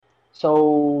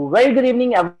So, very good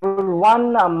evening,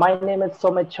 everyone. My name is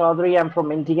Somit Chaudhary. I'm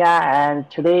from India, and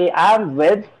today I'm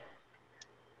with.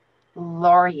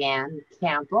 Lorianne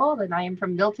Campbell, and I am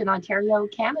from Milton, Ontario,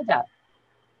 Canada.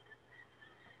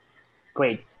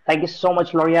 Great. Thank you so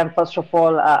much, Lorian. First of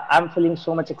all, I'm feeling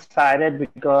so much excited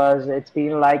because it's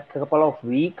been like a couple of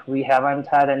weeks. We haven't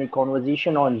had any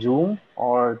conversation on Zoom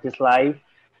or this live,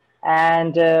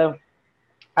 and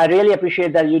I really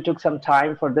appreciate that you took some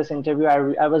time for this interview.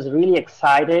 I was really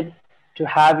excited to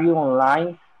have you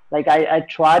online. Like I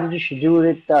tried to schedule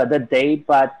it the day,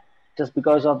 but just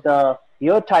because of the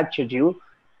your type schedule,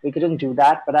 we couldn't do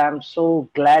that. But I'm so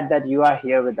glad that you are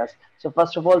here with us. So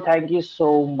first of all, thank you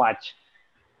so much.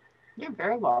 You're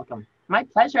very welcome. My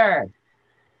pleasure.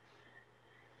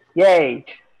 Yay!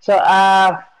 So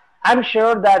I'm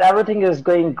sure that everything is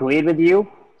going great with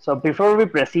you. So before we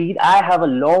proceed, I have a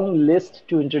long list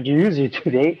to introduce you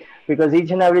today because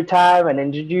each and every time I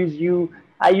introduce you,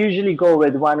 I usually go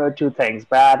with one or two things,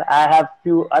 but I have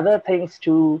few other things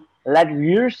to let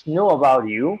viewers know about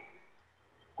you,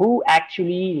 who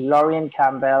actually Lorian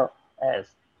Campbell is,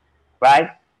 right?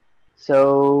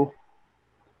 So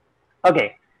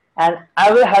okay, and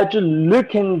I will have to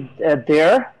look in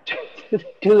there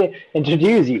to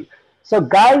introduce you. So,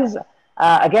 guys,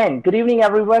 again, good evening,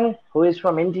 everyone who is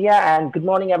from India, and good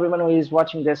morning, everyone who is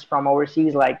watching this from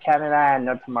overseas like Canada and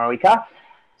North America.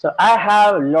 So, I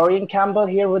have Lorian Campbell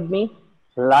here with me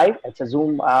live. It's a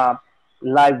Zoom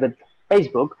live with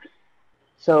Facebook.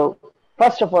 So,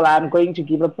 first of all, I'm going to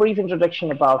give a brief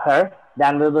introduction about her,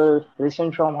 then we will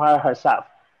listen from her herself.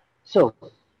 So,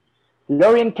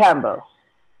 Lorian Campbell,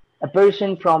 a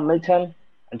person from Milton,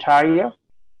 Ontario,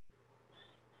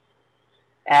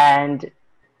 and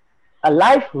a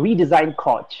life redesign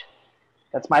coach.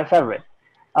 That's my favorite.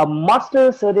 A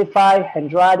master certified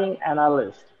handwriting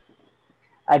analyst,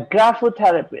 a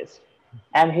graphotherapist,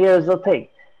 and here's the thing,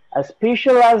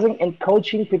 specializing in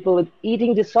coaching people with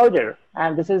eating disorder.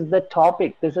 And this is the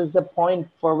topic, this is the point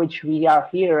for which we are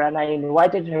here, and I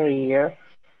invited her here.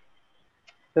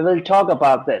 We will talk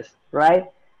about this, right?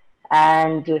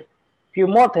 And a few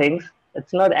more things.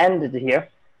 It's not ended here.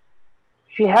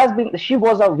 She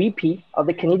was a VP of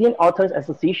the Canadian Authors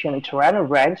Association in Toronto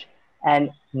branch and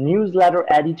newsletter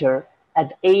editor at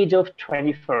the age of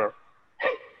 24.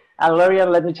 And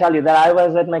Lorian, let me tell you that I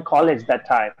was at my college that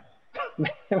time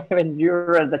when you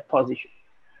were at that position.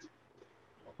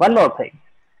 One more thing.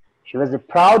 She was a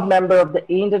proud member of the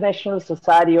International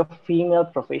Society of Female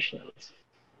Professionals.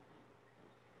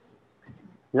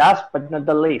 Last but not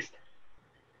the least,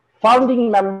 founding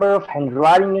member of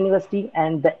Handwriting University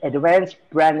and the Advanced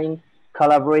Branding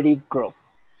Collaborative Group.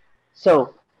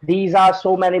 So these are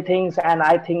so many things, and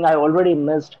I think I already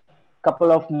missed a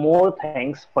couple of more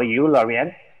things for you,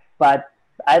 Lorian. But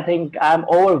I think I'm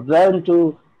overwhelmed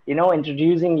to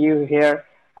introducing you here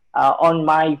on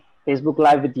my Facebook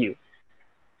Live with you.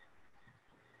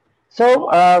 So,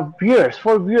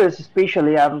 for viewers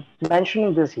especially, I'm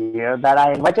mentioning this here that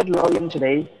I invited Lorian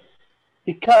today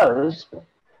because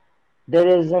there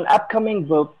is an upcoming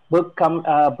book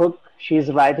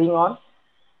she's writing on,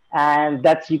 and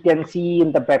that's you can see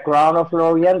in the background of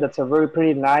Lorian. That's a very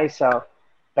pretty nice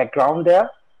background there,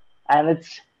 and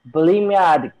it's bulimia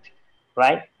addict,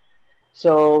 right?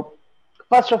 So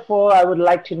first of all, I would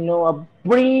like to know a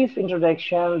brief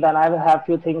introduction. Then I will have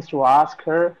few things to ask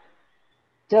her.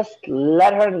 Just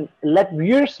let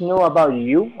viewers know about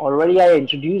you. Already I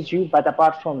introduced you, but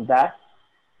apart from that,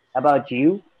 about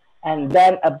you, and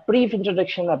then a brief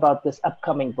introduction about this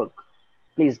upcoming book.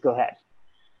 Please go ahead.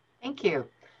 Thank you.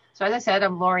 So, as I said,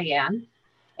 I'm Lorianne,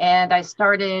 and I've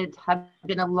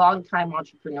been a long time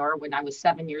entrepreneur. When I was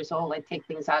 7 years old, I'd take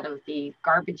things out of the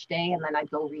garbage day and then I'd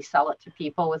go resell it to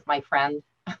people with my friend.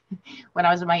 When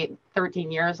I was in my 13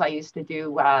 years, I used to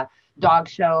do dog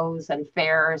shows and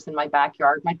fairs in my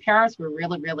backyard. My parents were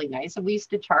really, really nice, and we used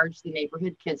to charge the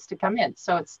neighborhood kids to come in.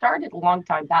 So it started a long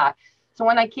time back. So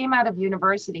when I came out of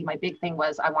university, my big thing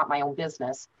was I want my own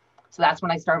business. So that's when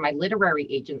I started my literary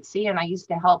agency, and I used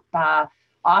to help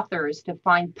authors to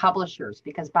find publishers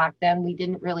because back then we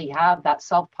didn't really have that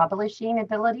self-publishing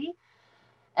ability.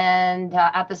 And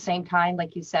at the same time,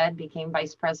 like you said, became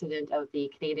vice president of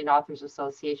the Canadian Authors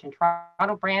Association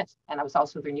Toronto branch, and I was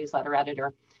also their newsletter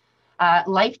editor.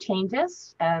 Life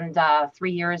changes, and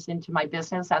 3 years into my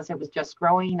business, as it was just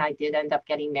growing, I did end up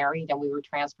getting married, and we were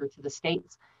transferred to the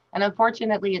States. And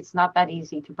unfortunately, it's not that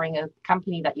easy to bring a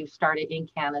company that you've started in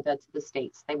Canada to the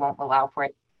States. They won't allow for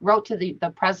it. Wrote to the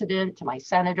president, to my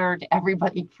senator, to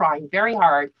everybody, trying very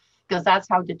hard because that's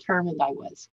how determined I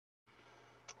was.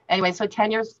 Anyway, so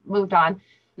 10 years moved on.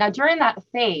 Now, during that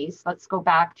phase, let's go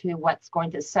back to what's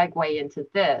going to segue into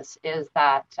this, is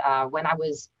that when I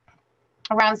was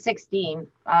around 16,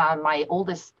 my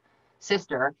oldest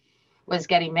sister was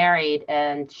getting married,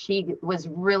 and she was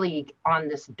really on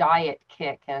this diet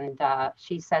kick. And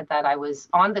she said that I was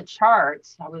on the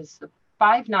charts. I was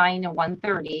 5'9" and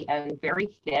 130 and very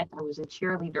fit. I was a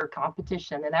cheerleader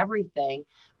competition and everything.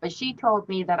 But she told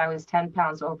me that I was 10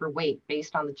 pounds overweight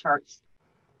based on the charts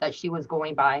that she was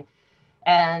going by.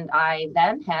 And I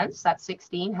then, hence, at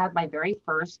 16, had my very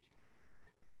first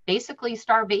basically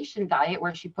starvation diet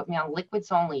where she put me on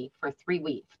liquids only for 3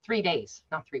 days,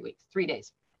 not 3 weeks, 3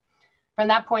 days. From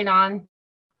that point on,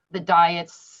 the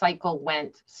diet cycle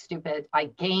went stupid. I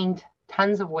gained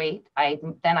tons of weight.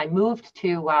 Then I moved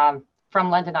to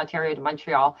from London, Ontario to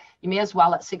Montreal. You may as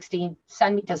well at 16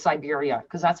 send me to Siberia,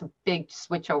 because that's a big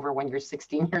switch over when you're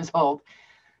 16 years old.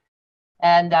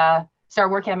 And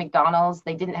started working at McDonald's.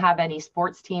 They didn't have any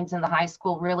sports teams in the high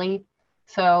school, really.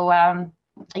 So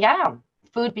yeah,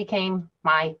 food became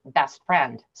my best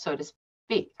friend, so to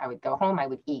speak. I would go home, I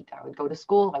would eat. I would go to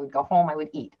school, I would go home, I would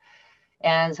eat.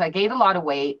 And so I gained a lot of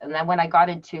weight. And then when I got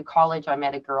into college, I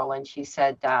met a girl, and she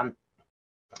said,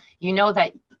 you know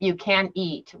that you can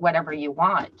eat whatever you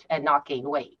want and not gain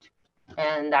weight.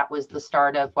 And that was the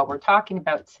start of what we're talking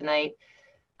about tonight,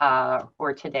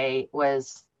 or today,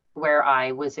 was where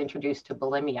I was introduced to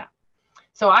bulimia.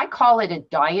 So I call it a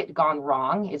diet gone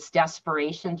wrong. It's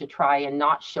desperation to try and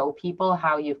not show people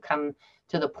how you've come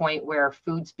to the point where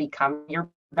foods become your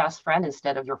best friend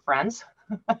instead of your friends.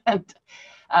 And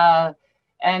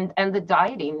the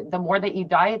dieting, the more that you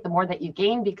diet, the more that you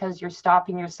gain, because you're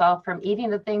stopping yourself from eating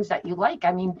the things that you like.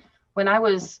 I mean, when I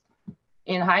was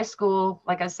in high school,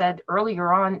 like I said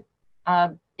earlier on,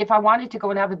 if I wanted to go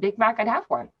and have a Big Mac, I'd have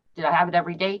one. Did I have it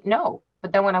every day? No.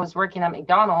 But then when I was working at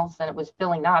McDonald's and it was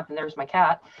filling up, and there's my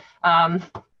cat, I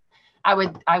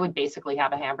would basically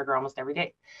have a hamburger almost every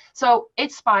day. So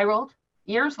it spiraled.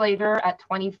 Years later, at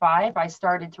 25, I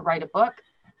started to write a book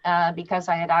because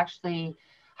I had actually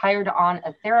hired on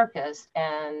a therapist,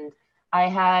 and I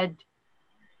had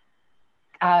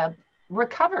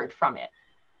recovered from it.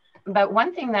 But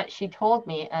one thing that she told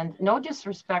me, and no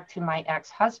disrespect to my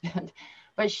ex-husband,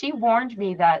 but she warned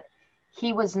me that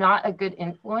he was not a good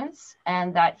influence,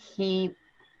 and that he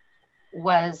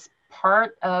was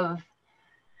part of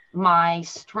my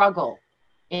struggle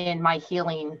in my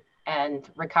healing and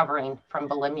recovering from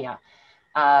bulimia.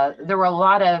 There were a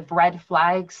lot of red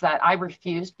flags that I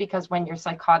refused, because when you're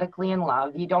psychotically in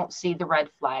love, you don't see the red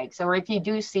flags. Or if you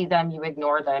do see them, you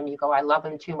ignore them. You go, I love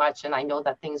him too much, and I know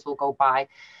that things will go by.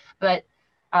 But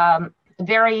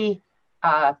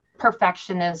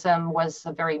perfectionism was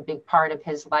a very big part of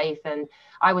his life. And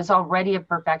I was already a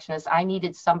perfectionist. I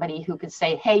needed somebody who could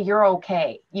say, hey, you're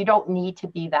okay. You don't need to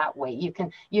be that way. You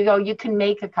can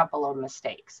make a couple of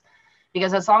mistakes.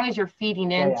 Because as long as you're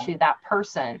feeding into that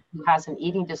person who has an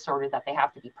eating disorder that they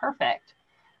have to be perfect,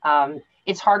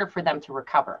 it's harder for them to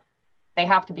recover. They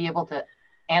have to be able to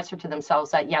answer to themselves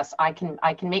that, yes, I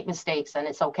can make mistakes, and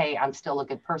it's okay. I'm still a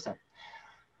good person.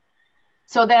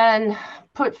 So then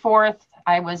put forth,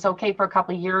 I was okay for a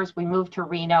couple of years. We moved to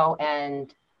Reno,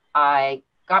 and I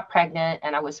got pregnant,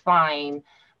 and I was fine.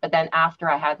 But then after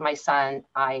I had my son,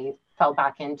 I fell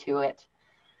back into it.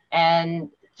 And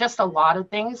just a lot of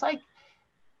things, like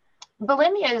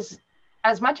bulimia is,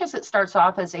 as much as it starts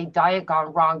off as a diet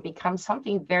gone wrong, becomes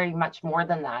something very much more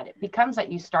than that. It becomes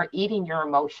that you start eating your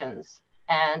emotions.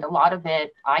 And a lot of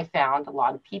it, I found a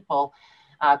lot of people,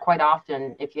 quite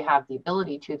often, if you have the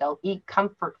ability to, they'll eat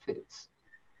comfort foods,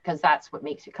 because that's what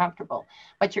makes you comfortable.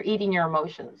 But you're eating your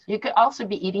emotions. You could also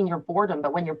be eating your boredom,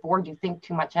 but when you're bored, you think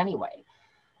too much anyway.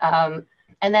 And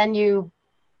then you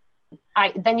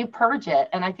purge it.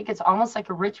 And I think it's almost like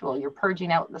a ritual. You're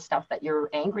purging out the stuff that you're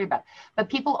angry about.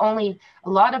 But a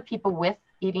lot of people with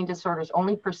eating disorders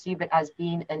only perceive it as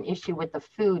being an issue with the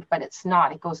food, but it's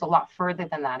not. It goes a lot further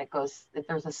than that.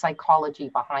 There's a psychology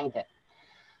behind it.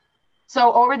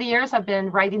 So over the years, I've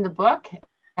been writing the book,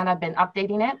 and I've been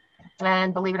updating it.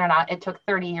 And believe it or not, it took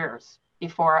 30 years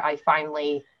before I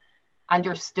finally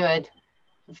understood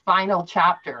the final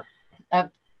chapter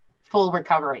of full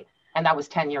recovery. And that was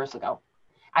 10 years ago.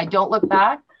 I don't look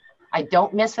back. I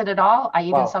don't miss it at all. I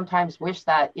even sometimes wish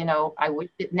that,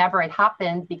 it never had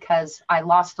happened, because I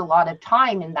lost a lot of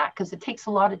time in that, because it takes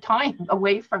a lot of time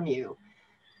away from you.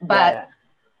 But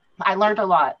I learned a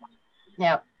lot.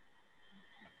 Yeah.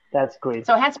 That's great.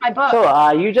 So hence my book.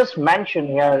 So you just mentioned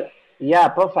here,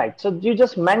 perfect. So you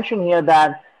just mentioned here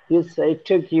that it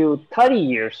took you 30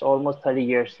 years, almost 30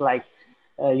 years. Like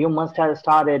you must have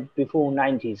started before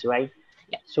 90s, right?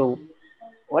 Yeah. So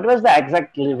what was the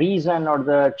exact reason or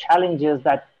the challenges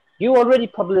that you already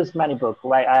published many books,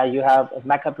 right? You have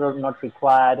Makeup Not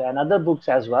Required and other books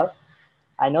as well.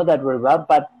 I know that very well,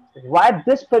 but why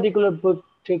this particular book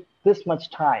took this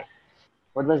much time?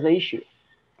 What was the issue?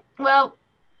 Well,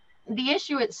 the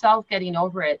issue itself, getting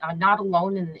over it, I'm not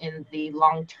alone in the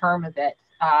long term of it.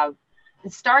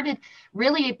 It started,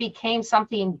 really, it became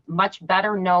something much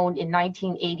better known in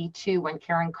 1982 when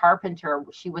Karen Carpenter,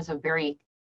 she was a very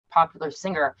popular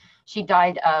singer. She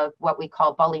died of what we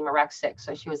call bulimorexia.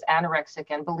 So she was anorexic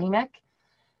and bulimic.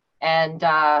 And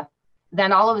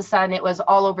then all of a sudden it was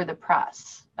all over the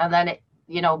press. And then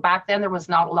back then there was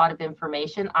not a lot of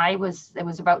information. It was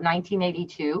about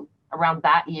 1982, around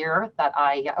that year that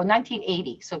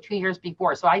 1980, so 2 years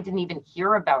before. So I didn't even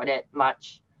hear about it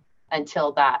much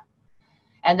until that.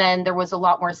 And then there was a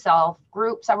lot more self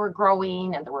groups that were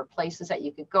growing, and there were places that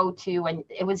you could go to, and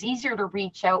it was easier to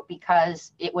reach out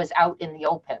because it was out in the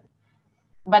open.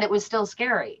 But it was still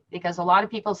scary because a lot of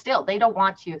people still, they don't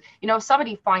want you. If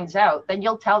somebody finds out, then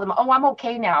you'll tell them, oh, I'm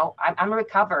okay now, I'm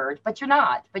recovered, but you're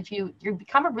not. But you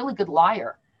become a really good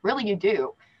liar. Really, you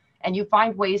do. And you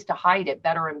find ways to hide it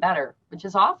better and better, which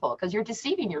is awful because you're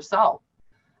deceiving yourself.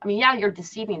 I mean, yeah, you're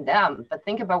deceiving them, but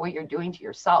think about what you're doing to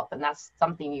yourself. And that's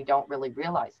something you don't really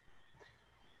realize.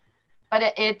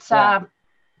 But it's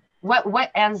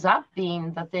what ends up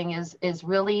being the thing is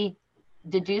really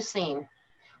deducing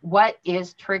what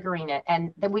is triggering it.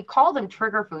 And then we call them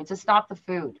trigger foods. It's not the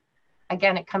food.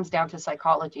 Again, it comes down to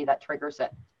psychology that triggers it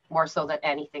more so than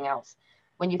anything else.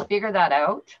 When you figure that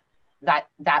out,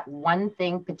 that one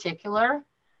thing particular,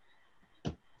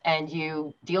 and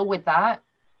you deal with that,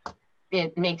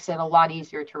 it makes it a lot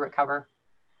easier to recover.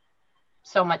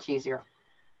 So much easier.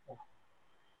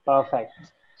 Perfect.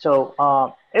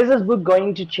 So, is this book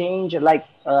going to change, like,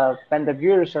 when the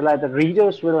viewers or like the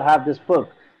readers will have this book?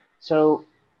 So,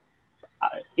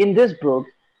 in this book,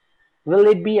 will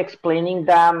it be explaining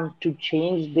them to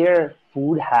change their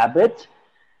food habits,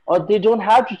 or they don't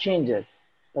have to change it,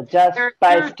 but just There,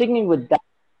 by there, sticking with that,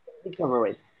 recover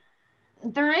it?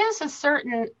 there is a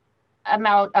certain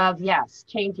amount of, yes,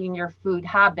 changing your food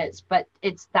habits, but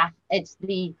it's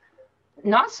the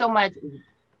not so much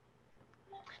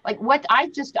like what I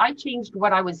changed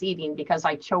what I was eating because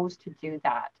I chose to do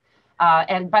that.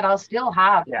 But I'll still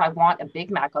have, if Yeah, I want a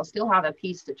Big Mac, I'll still have a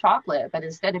piece of chocolate. But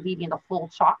instead of eating the full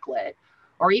chocolate,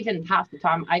 or even half the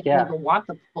time, I don't yeah, even want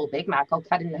the full Big Mac. I'll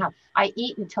cut it in half. I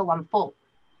eat until I'm full.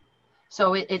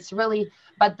 So it's really,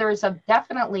 but there's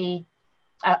definitely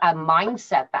a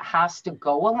mindset that has to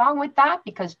go along with that,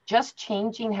 because just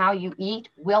changing how you eat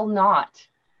will not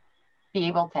be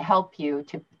able to help you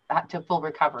to full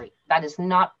recovery. That is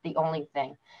not the only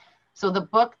thing. So the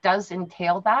book does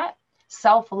entail that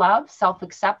self-love,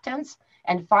 self-acceptance,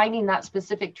 and finding that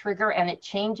specific trigger. And it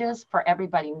changes for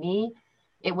everybody. Me,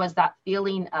 it was that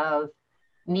feeling of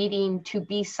needing to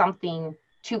be something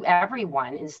to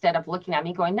everyone instead of looking at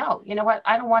me going, no, you know what?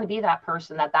 I don't want to be that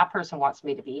person that person wants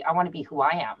me to be. I want to be who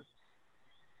I am.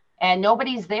 And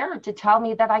nobody's there to tell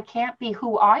me that I can't be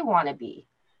who I want to be.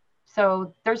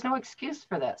 So there's no excuse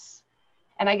for this.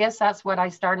 And I guess that's what I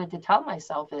started to tell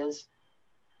myself is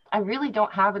I really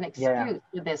don't have an yeah, excuse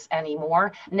for this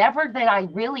anymore. Never that I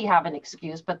really have an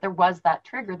excuse, but there was that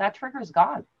trigger. That trigger's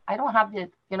gone. I don't have to,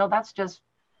 that's just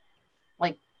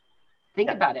like, think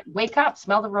yeah, about it. Wake up,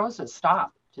 smell the roses,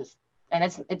 stop. Just, and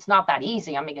it's not that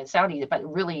easy. I'm making it sound easy, but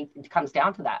it comes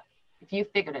down to that. If you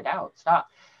figured it out, stop.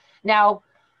 Now,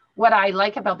 what I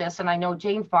like about this, and I know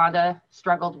Jane Fonda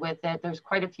struggled with it. There's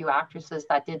quite a few actresses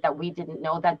that we didn't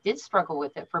know that did struggle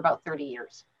with it for about 30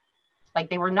 years. Like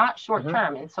they were not short hmm,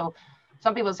 term. And so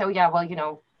some people say, oh yeah,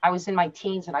 well, I was in my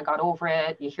teens and I got over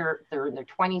it. You hear they're in their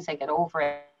 20s, they get over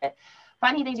it.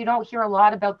 Funny thing, you don't hear a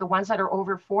lot about the ones that are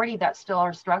over 40 that still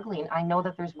are struggling. I know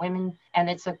that there's women, and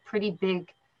it's a pretty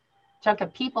big chunk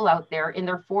of people out there in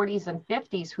their 40s and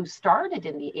 50s who started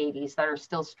in the 80s that are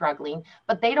still struggling,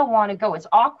 but they don't want to go. It's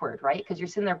awkward, right? Because you're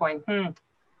sitting there going,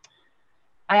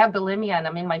 I have bulimia and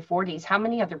I'm in my 40s. How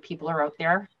many other people are out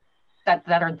there that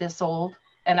are this old?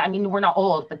 And I mean, we're not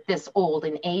old, but this old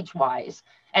in age wise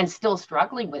and still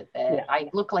struggling with it. yeah, I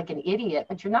look like an idiot,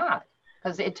 but you're not.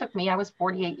 Because it took me, I was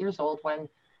 48 years old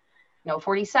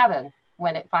 47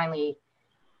 when it finally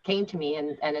came to me,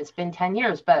 and it's been 10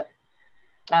 years, but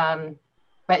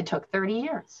it took 30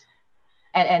 years.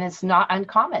 And it's not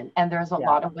uncommon. And there's a yeah.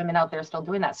 lot of women out there still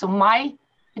doing that. So my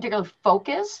particular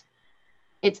focus,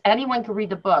 it's anyone can read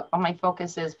the book, but my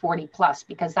focus is 40 plus,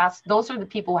 because those are the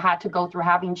people who had to go through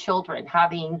having children,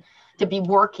 having to be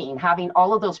working, having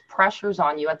all of those pressures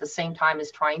on you at the same time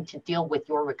as trying to deal with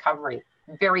your recovery.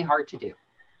 Very hard to do.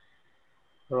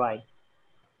 Right.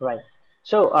 Right.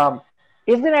 So,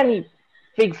 is there any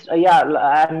fixed,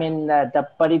 I mean, the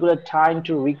particular time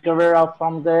to recover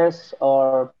from this,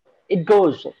 or it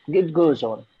goes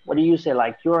on? What do you say?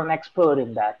 Like you're an expert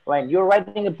in that, right? You're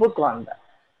writing a book on that.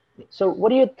 So, what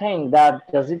do you think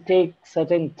that does it take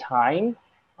certain time,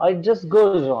 or it just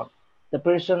goes on? The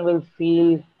person will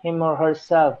feel him or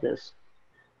herself this.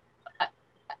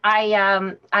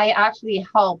 I actually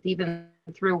helped even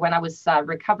through when I was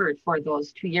recovered for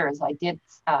those 2 years. I did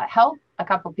help a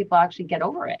couple of people actually get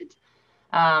over it.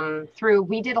 Through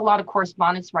we did a lot of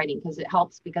correspondence writing because it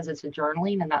helps because it's a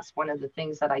journaling, and that's one of the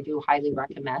things that I do highly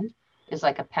recommend is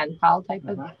like a pen pal type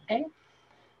of Mhm. thing.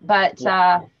 But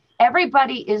Yeah.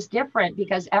 everybody is different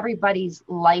because everybody's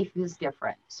life is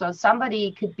different. So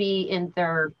somebody could be in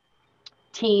their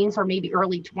teens or maybe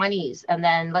early 20s, and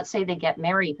then let's say they get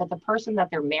married, but the person that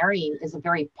they're marrying is a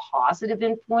very positive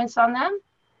influence on them,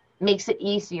 makes it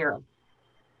easier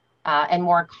and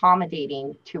more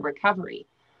accommodating to recovery.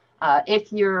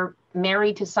 If you're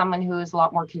married to someone who is a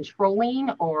lot more controlling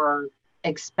or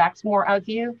expects more of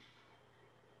you,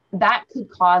 that could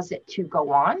cause it to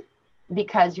go on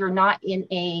because you're not in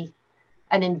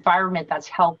an environment that's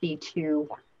healthy to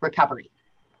recovery.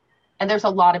 And there's a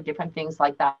lot of different things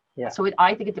like that. Yeah. So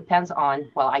I think it depends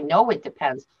on, well, I know it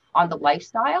depends on the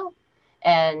lifestyle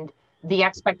and the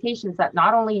expectations that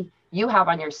not only you have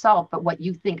on yourself, but what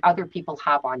you think other people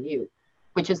have on you,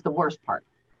 which is the worst part.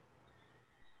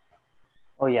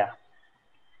 Oh yeah.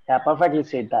 Yeah. Perfectly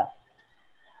said that.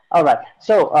 All right,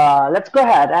 so let's go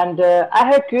ahead. And I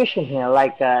have a question here,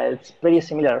 like it's pretty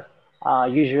similar.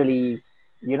 Usually,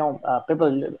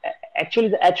 people actually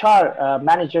the HR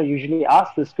manager usually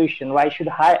asks this question: why should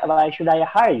I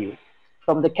hire you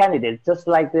from the candidate? Just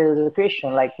like there is a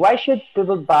question like, why should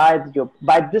people buy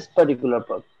this particular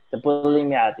book, The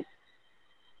Bulimia Addict?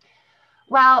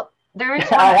 Well, there is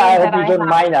one I thing hope that you I don't have.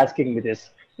 mind asking me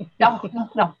this. No, no,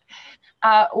 no.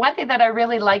 One thing that I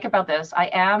really like about this,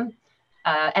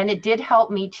 and it did help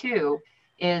me too,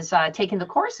 is taking the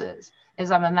courses. Is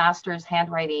I'm a master's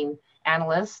handwriting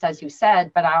analyst, as you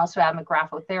said, but I also am a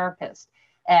graphotherapist.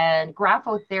 And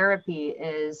graphotherapy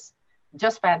is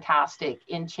just fantastic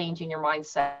in changing your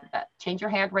mindset, change your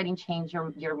handwriting, change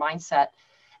your mindset.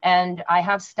 And I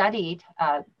have studied,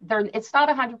 there, it's not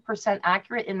 100%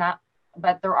 accurate in that,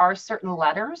 but there are certain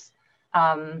letters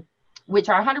which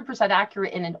are 100%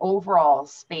 accurate in an overall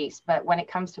space. But when it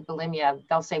comes to bulimia,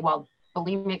 they'll say, well,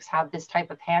 bulimics have this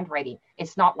type of handwriting.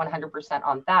 It's not 100%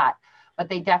 on that, but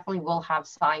they definitely will have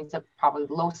signs of probably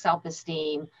low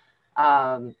self-esteem,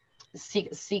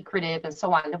 secretive, and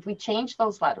so on. If we change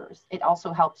those letters, it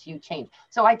also helps you change.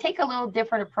 So I take a little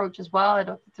different approach as well. I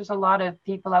don't think there's a lot of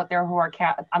people out there who are,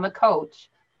 I'm a coach.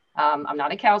 I'm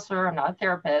not a counselor, I'm not a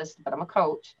therapist, but I'm a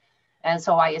coach. And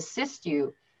so I assist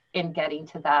you in getting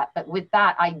to that. But with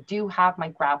that, I do have my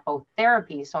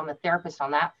graphotherapy. So I'm a therapist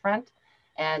on that front.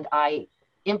 And I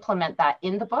implement that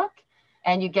in the book.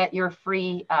 And you get your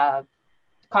free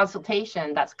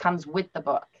consultation that comes with the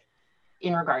book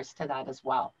in regards to that as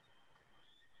well.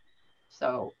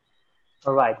 So,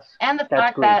 All right, and the that's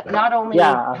fact great. that not only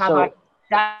Yeah. have I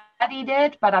So studied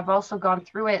it, but I've also gone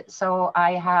through it. So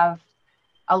I have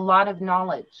a lot of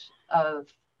knowledge of,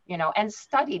 and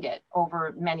studied it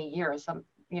over many years.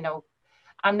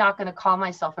 I'm not going to call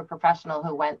myself a professional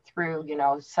who went through,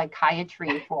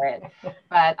 psychiatry for it,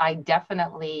 but I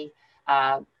definitely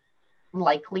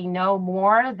likely know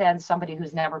more than somebody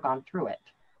who's never gone through it.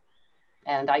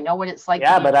 And I know what it's like to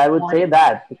yeah, be but I would say exploited.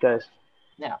 that because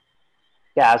Yeah.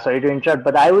 yeah, sorry to interrupt,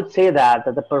 but I would say that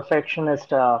the perfectionist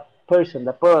person,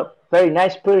 very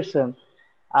nice person,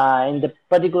 in the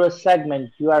particular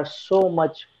segment, you are so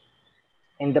much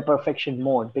in the perfection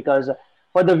mode. Because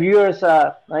for the viewers,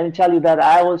 let me tell you that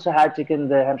I also had taken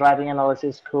the handwriting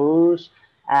analysis course,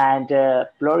 and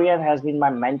Florian has been my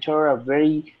mentor,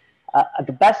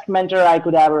 the best mentor I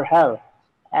could ever have.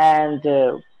 And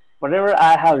whatever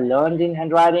I have learned in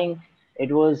handwriting,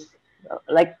 it was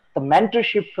like the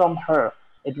mentorship from her.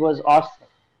 It was awesome.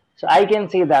 So I can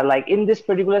say that, like in this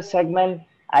particular segment,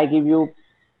 I give you,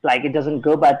 like it doesn't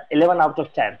go, but 11 out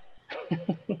of 10.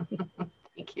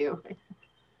 Thank you.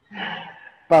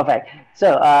 Perfect.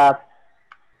 So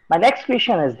my next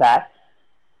question is that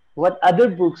what other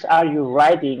books are you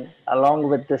writing along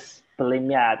with this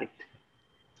bulimia addict?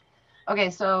 Okay,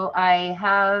 so I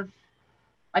have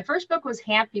my first book was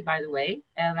Hampy, by the way,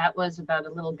 and that was about a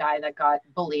little guy that got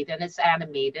bullied, and it's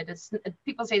animated. It's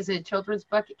people say it's a children's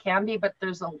book. It can be, but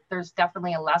there's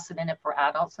definitely a lesson in it for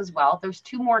adults as well. There's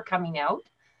two more coming out.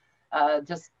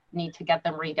 Just need to get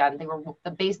them redone. They were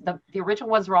the original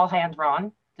ones were all hand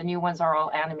drawn. The new ones are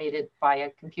all animated by a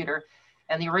computer,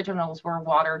 and the originals were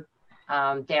water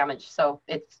damaged, so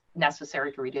it's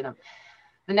necessary to redo them.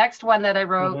 The next one that I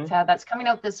wrote that's coming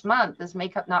out this month is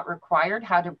Makeup Not Required,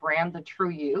 How to Brand the True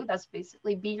You. That's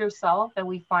basically be yourself, and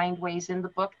we find ways in the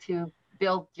book to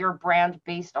build your brand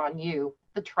based on you,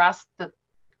 the trust, the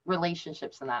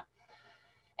relationships, and that.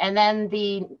 And then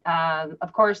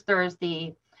of course, there's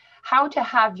the How to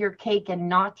Have Your Cake and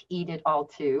Not Eat It All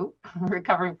Too,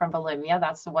 Recovering from Bulimia.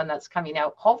 That's the one that's coming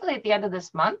out hopefully at the end of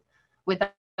this month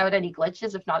without any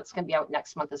glitches. If not, it's going to be out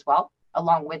next month as well,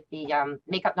 along with the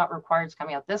Makeup Not Required is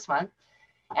coming out this month.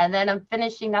 And then I'm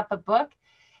finishing up a book,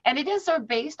 and it is sort of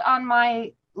based on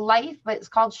my life, but it's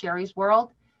called Sherry's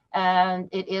World. And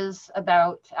it is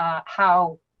about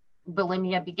how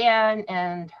bulimia began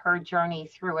and her journey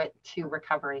through it to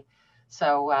recovery.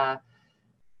 So,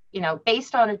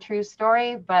 based on a true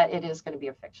story, but it is going to be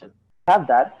a fiction. Have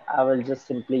that. I will just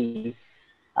simply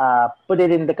put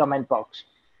it in the comment box.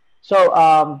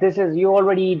 So this is, you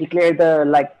already declared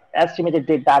the estimated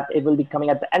date that it will be coming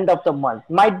at the end of the month.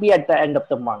 Might be at the end of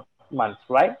the month,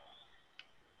 right?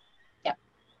 Yeah.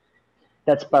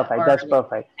 That's perfect. That's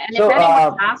perfect. And so, if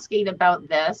anyone's asking about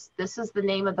this is the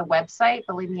name of the website,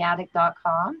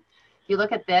 bulimiaddict.com. If you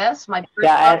look at this, my first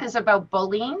book is about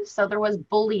bullying. So there was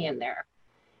bully in there.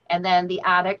 And then the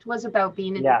addict was about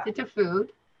being addicted to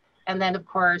food. And then, of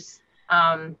course,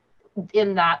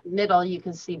 in that middle, you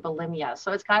can see bulimia.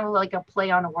 So it's kind of like a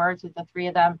play on words with the three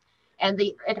of them. And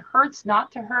it hurts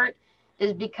not to hurt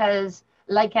is because,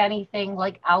 like anything,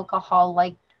 like alcohol,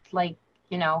 like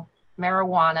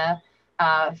marijuana,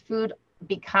 food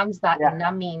becomes that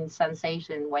numbing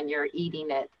sensation when you're eating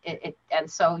it.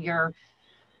 And so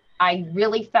I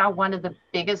really found one of the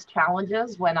biggest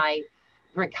challenges when I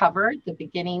recovered. The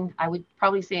beginning, I would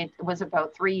probably say it was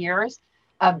about 3 years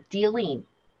of dealing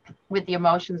with the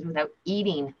emotions without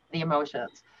eating the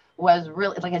emotions, was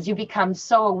really like, as you become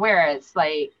so aware, it's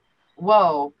like,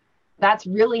 whoa, that's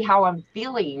really how I'm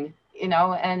feeling,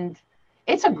 and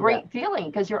it's a great feeling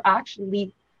because you're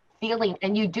actually feeling,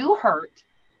 and you do hurt.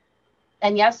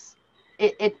 And yes,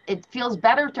 it feels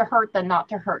better to hurt than not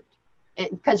to hurt,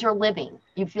 because you're living.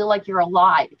 You feel like you're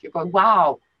alive. You're going,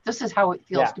 wow, this is how it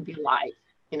feels to be alive,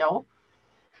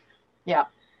 Yeah.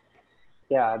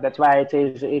 Yeah, that's why it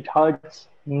says it hurts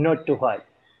not to hurt.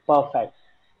 Perfect.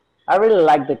 I really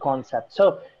like the concept.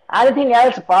 So anything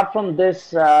else apart from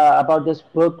this about this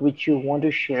book which you want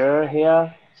to share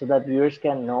here so that viewers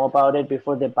can know about it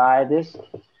before they buy this?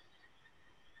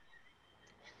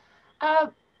 I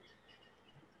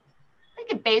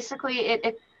think basically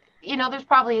there's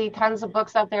probably tons of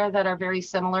books out there that are very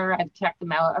similar. I've checked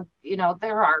them out.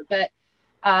 There are, but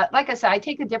like I said, I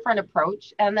take a different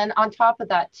approach. And then on top of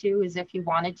that too, is if you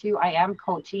wanted to, I am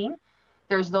coaching.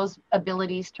 There's those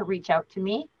abilities to reach out to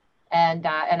me and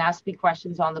ask me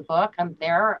questions on the book. I'm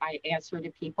there. I answer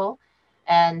to people.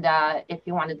 And if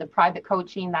you wanted the private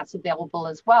coaching, that's available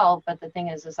as well. But the thing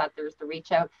is that there's the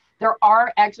reach out. There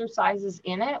are exercises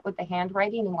in it with the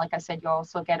handwriting. And like I said, you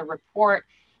also get a report.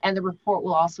 And the report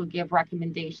will also give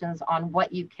recommendations on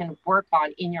what you can work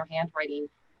on in your handwriting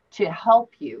to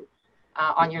help you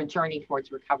on your journey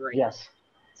towards recovery. Yes.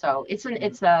 So it's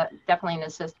definitely an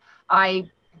assist. Like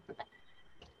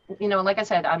I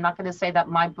said, I'm not going to say that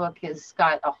my book has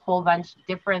got a whole bunch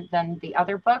different than the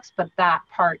other books, but that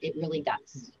part, it really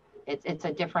does. It's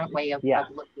a different way of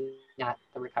looking at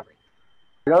the recovery.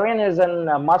 Lorian is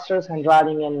a master's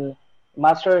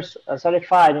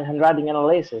certified in handwriting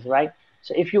analysis, right?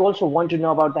 So if you also want to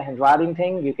know about the handwriting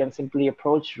thing, you can simply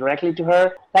approach directly to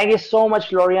her. Thank you so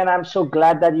much, Lorian. I'm so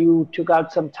glad that you took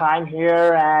out some time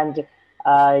here, and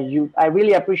I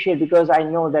really appreciate, because I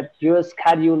know that your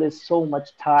schedule is so much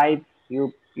tight.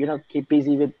 You keep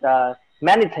busy with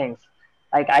many things.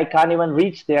 Like I can't even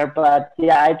reach there, but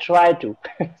yeah, I try to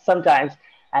sometimes.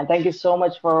 And thank you so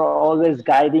much for always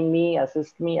guiding me,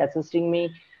 assisting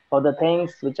me for the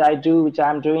things which I do, which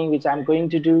I'm doing, which I'm going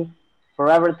to do, for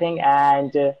everything.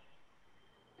 And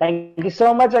thank you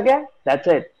so much again. That's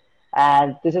it.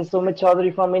 And this is Sumit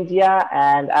Chaudhary from India,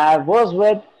 and I was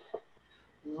with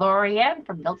Lorianne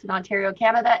from Milton, Ontario,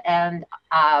 Canada. And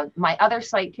my other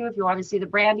site too, if you want to see the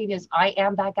branding, is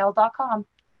iambagal.com.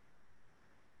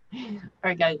 All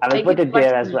right, guys. I will put it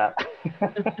there as well.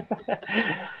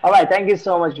 All right. Thank you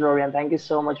so much, Lorianne. Thank you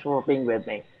so much for being with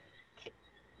me.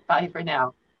 Bye for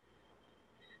now.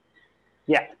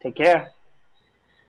 Yeah. Take care.